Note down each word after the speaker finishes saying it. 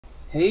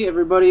Hey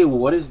everybody,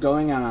 what is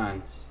going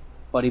on?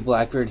 Buddy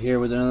Blackbeard here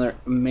with another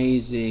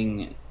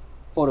amazing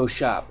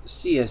Photoshop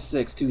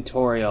CS6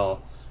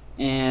 tutorial.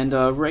 And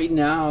right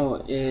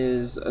now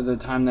is the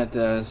time that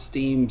the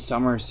Steam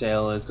summer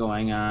sale is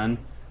going on,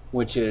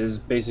 which is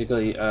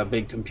basically a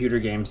big computer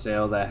game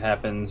sale that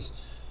happens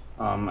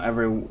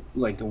every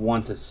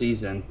once a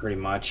season pretty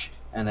much,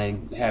 and they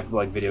have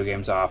like video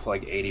games off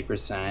like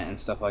 80% and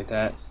stuff like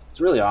that.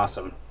 It's really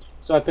awesome.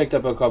 So I picked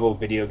up a couple of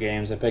video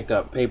games. I picked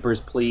up Papers,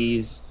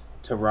 Please,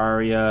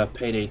 Terraria,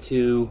 Payday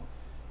 2,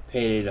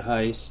 Payday the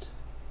Heist.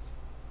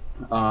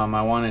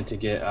 I wanted to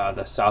get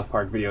the South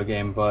Park video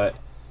game, but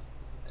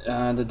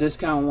the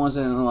discount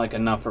wasn't like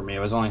enough for me. It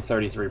was only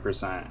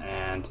 33%,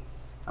 and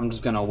I'm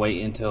just gonna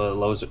wait until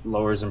it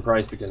lowers in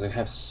price because I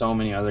have so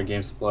many other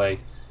games to play.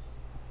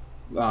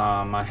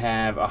 I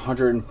have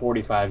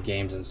 145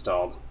 games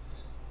installed.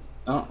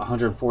 Oh,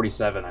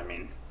 147, I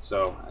mean.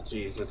 So,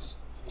 geez, it's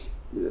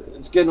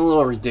getting a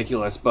little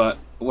ridiculous, but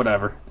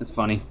whatever. It's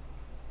funny.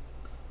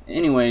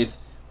 Anyways,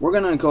 we're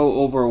gonna go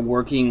over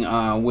working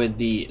with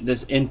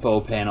this info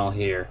panel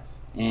here,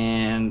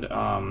 and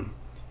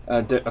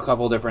a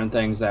couple different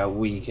things that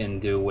we can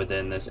do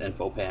within this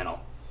info panel.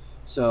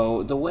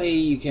 So the way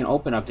you can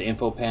open up the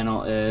info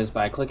panel is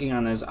by clicking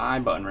on this I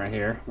button right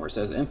here where it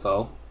says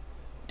info,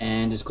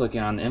 and just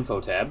clicking on the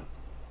info tab.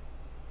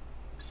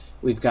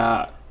 We've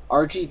got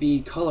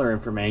RGB color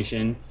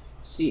information,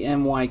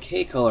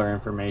 CMYK color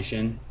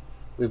information,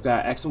 we've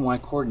got X and Y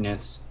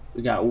coordinates,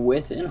 we've got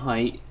width and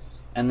height,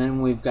 and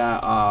then we've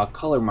got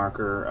color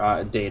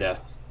marker data,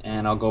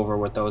 and I'll go over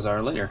what those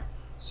are later.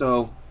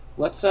 So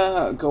let's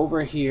go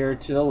over here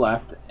to the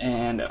left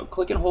and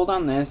click and hold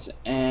on this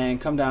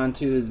and come down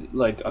to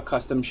like a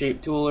custom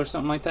shape tool or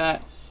something like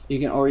that. You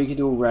can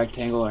do a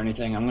rectangle or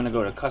anything. I'm gonna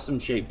go to custom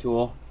shape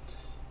tool,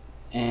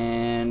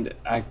 and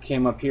I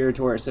came up here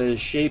to where it says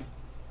shape.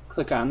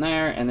 Click on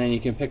there, and then you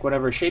can pick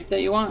whatever shape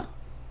that you want,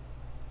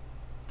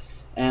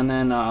 and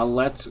then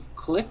let's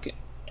click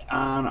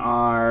on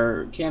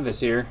our canvas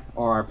here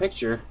or our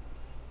picture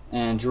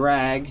and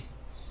drag,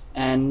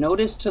 and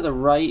notice to the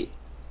right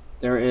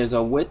there is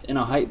a width and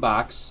a height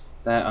box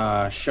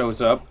that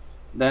shows up.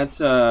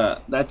 That's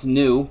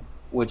new,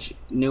 which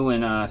new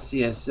in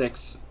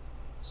CS6,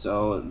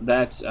 so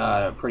that's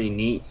pretty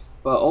neat.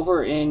 But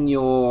over in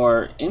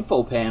your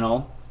info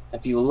panel,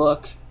 if you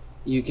look,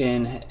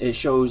 it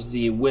shows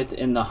the width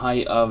and the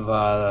height of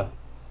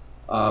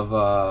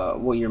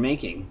what you're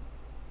making.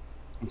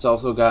 It's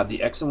also got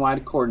the X and Y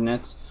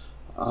coordinates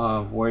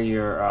of where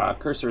your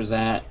cursor is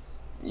at,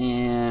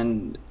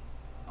 and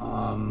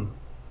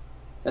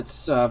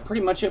that's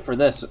pretty much it for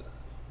this.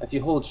 If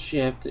you hold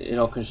shift,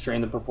 it'll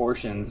constrain the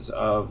proportions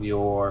of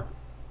your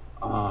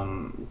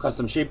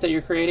custom shape that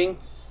you're creating.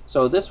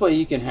 So this way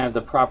you can have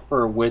the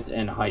proper width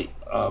and height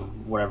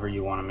of whatever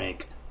you want to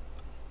make.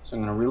 So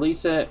I'm going to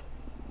release it,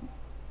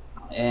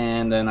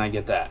 and then I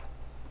get that.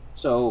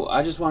 So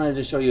I just wanted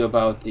to show you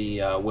about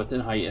the width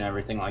and height and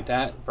everything like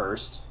that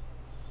first.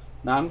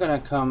 Now I'm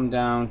going to come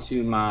down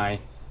to my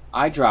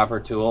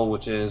eyedropper tool,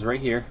 which is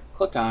right here.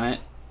 Click on it.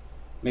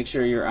 Make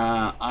sure you're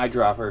on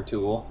eyedropper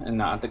tool and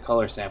not the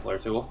color sampler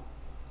tool.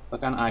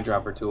 Click on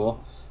eyedropper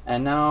tool,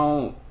 and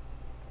now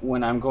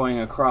when I'm going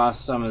across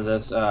some of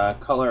this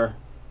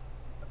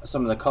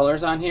some of the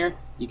colors on here,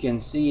 you can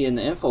see in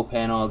the info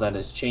panel that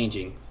it's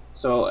changing.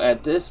 So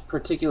at this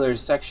particular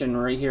section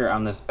right here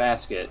on this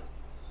basket,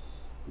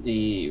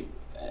 it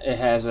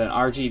has an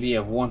RGB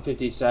of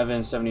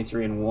 157,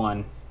 73, and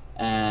 1,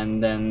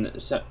 and then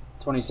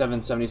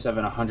 27,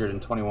 77,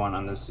 121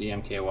 on the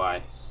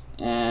CMKY.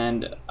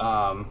 And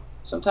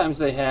sometimes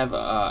they have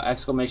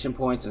exclamation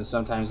points, and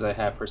sometimes they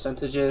have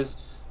percentages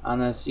on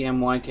the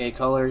CMYK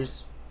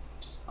colors.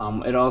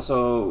 It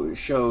also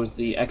shows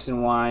the X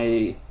and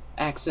Y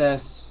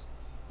axis,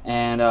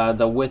 and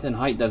the width and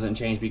height doesn't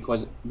change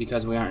because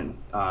we aren't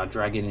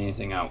dragging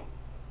anything out.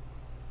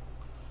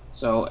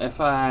 So if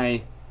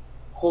I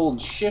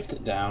hold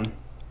shift down,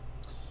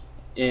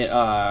 it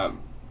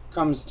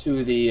comes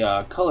to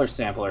the color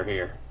sampler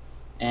here,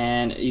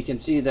 and you can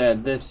see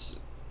that this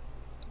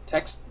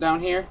text down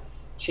here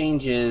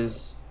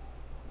changes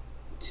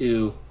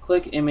to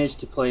click image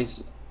to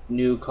place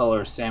new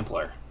color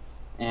sampler.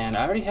 And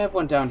I already have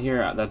one down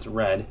here that's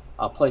red.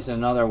 I'll place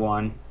another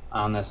one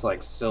on this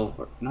like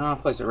silver. No, I'll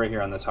place it right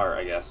here on this heart,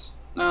 I guess.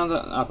 No,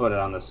 I'll put it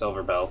on the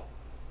silver bell.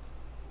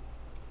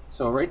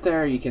 So right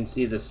there you can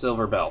see the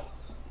silver bell.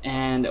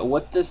 And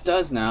what this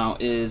does now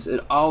is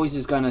it always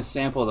is going to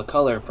sample the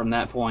color from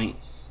that point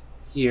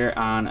here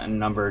on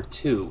number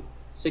 2,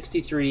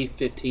 63,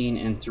 15,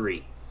 and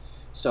 3.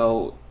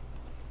 So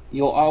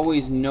you'll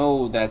always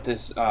know that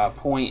this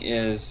point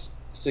is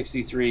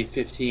 63,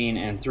 15,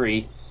 and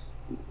 3,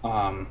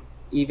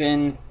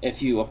 even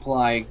if you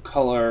apply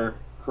color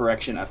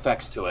correction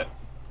effects to it.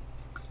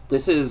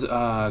 This is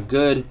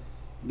good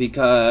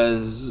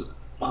because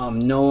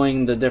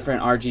knowing the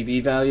different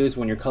RGB values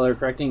when you're color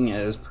correcting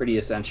is pretty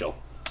essential.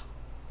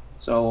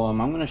 So I'm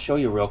going to show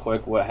you real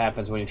quick what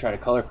happens when you try to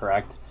color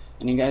correct,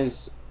 and you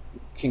guys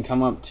can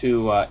come up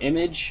to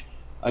image,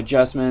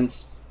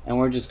 adjustments, and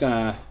we're just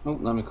gonna, oh,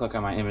 let me click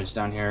on my image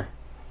down here,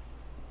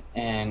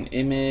 and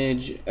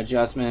image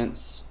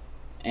adjustments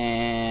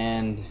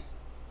and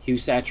hue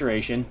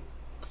saturation,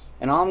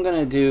 and all I'm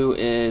gonna do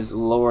is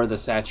lower the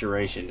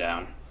saturation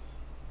down.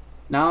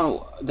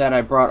 Now that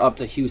I brought up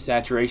the hue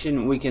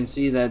saturation, we can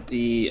see that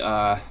the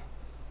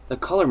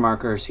color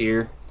markers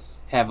here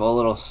have a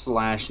little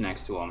slash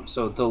next to them.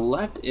 So the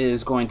left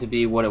is going to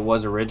be what it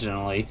was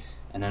originally,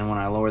 and then when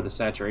I lower the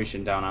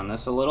saturation down on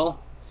this a little,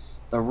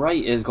 the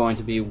right is going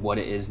to be what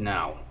it is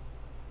now.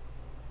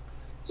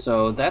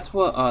 So that's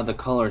what the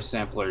color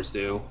samplers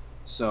do.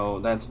 So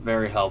that's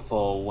very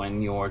helpful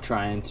when you're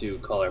trying to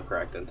color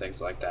correct and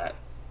things like that.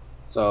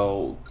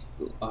 So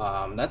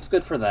that's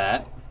good for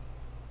that.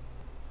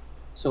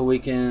 So we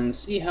can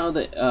see how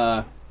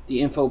the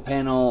info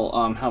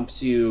panel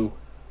helps you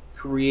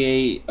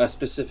create a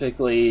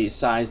specifically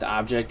sized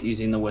object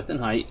using the width and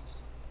height,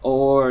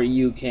 or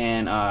you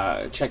can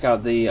check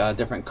out the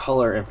different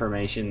color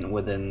information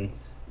within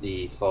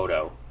the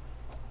photo.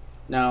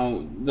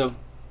 Now the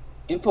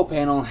info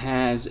panel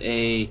has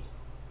a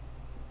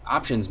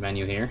options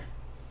menu here,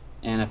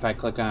 and if I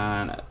click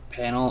on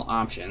panel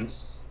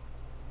options,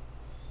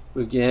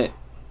 we get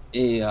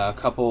a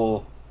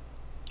couple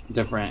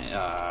different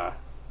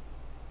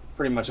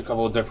pretty much a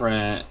couple of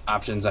different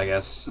options, I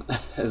guess,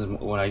 is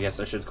what I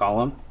guess I should call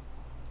them.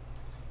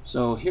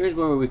 So here's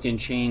where we can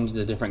change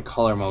the different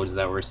color modes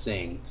that we're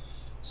seeing.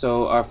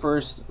 So our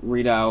first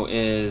readout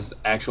is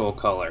actual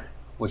color,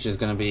 which is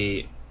going to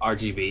be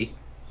RGB.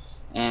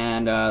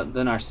 And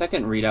then our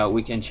second readout,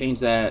 we can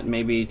change that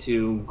maybe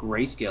to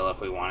grayscale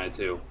if we wanted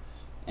to.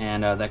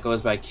 And that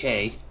goes by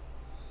K.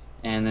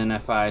 And then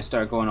if I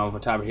start going over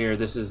top here,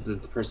 this is the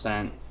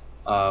percent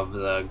of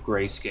the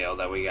grayscale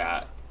that we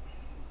got.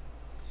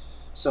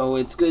 So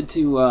it's good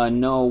to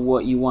know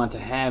what you want to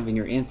have in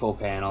your info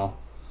panel,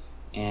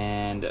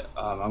 and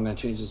I'm going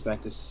to change this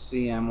back to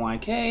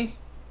CMYK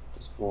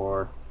just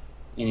for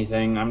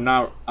anything.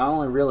 I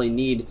only really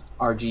need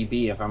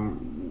RGB if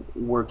I'm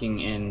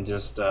working in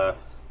just like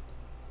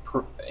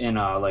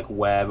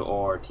web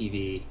or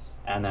TV,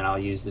 and then I'll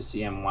use the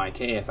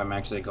CMYK if I'm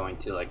actually going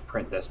to like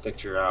print this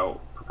picture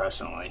out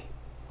professionally.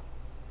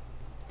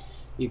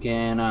 You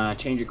can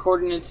change your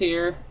coordinates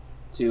here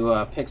to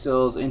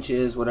pixels,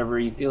 inches, whatever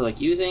you feel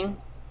like using,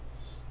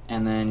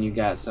 and then you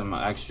got some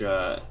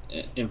extra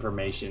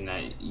information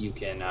that you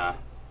can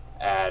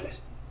add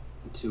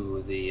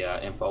to the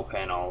info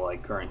panel,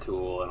 like current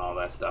tool and all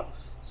that stuff.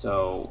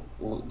 So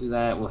we'll do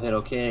that, we'll hit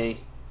OK,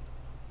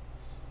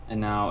 and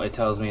now it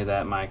tells me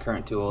that my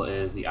current tool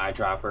is the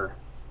eyedropper.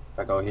 If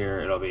I go here,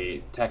 it'll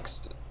be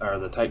text or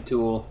the type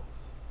tool.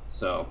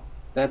 So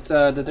that's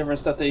the different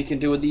stuff that you can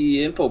do with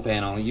the info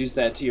panel. Use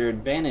that to your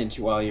advantage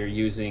while you're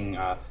using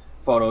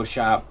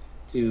Photoshop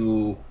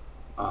to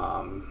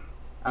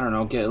I don't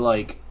know, get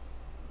like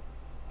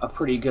a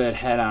pretty good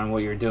head on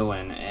what you're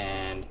doing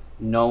and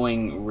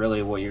knowing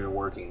really what you're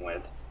working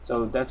with.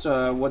 So that's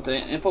what the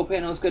info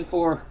panel is good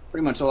for.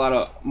 Pretty much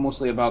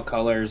mostly about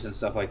colors and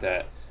stuff like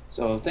that.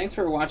 So thanks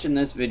for watching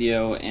this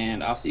video,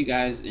 and I'll see you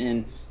guys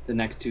in the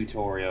next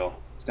tutorial.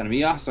 It's gonna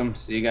be awesome.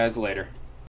 See you guys later.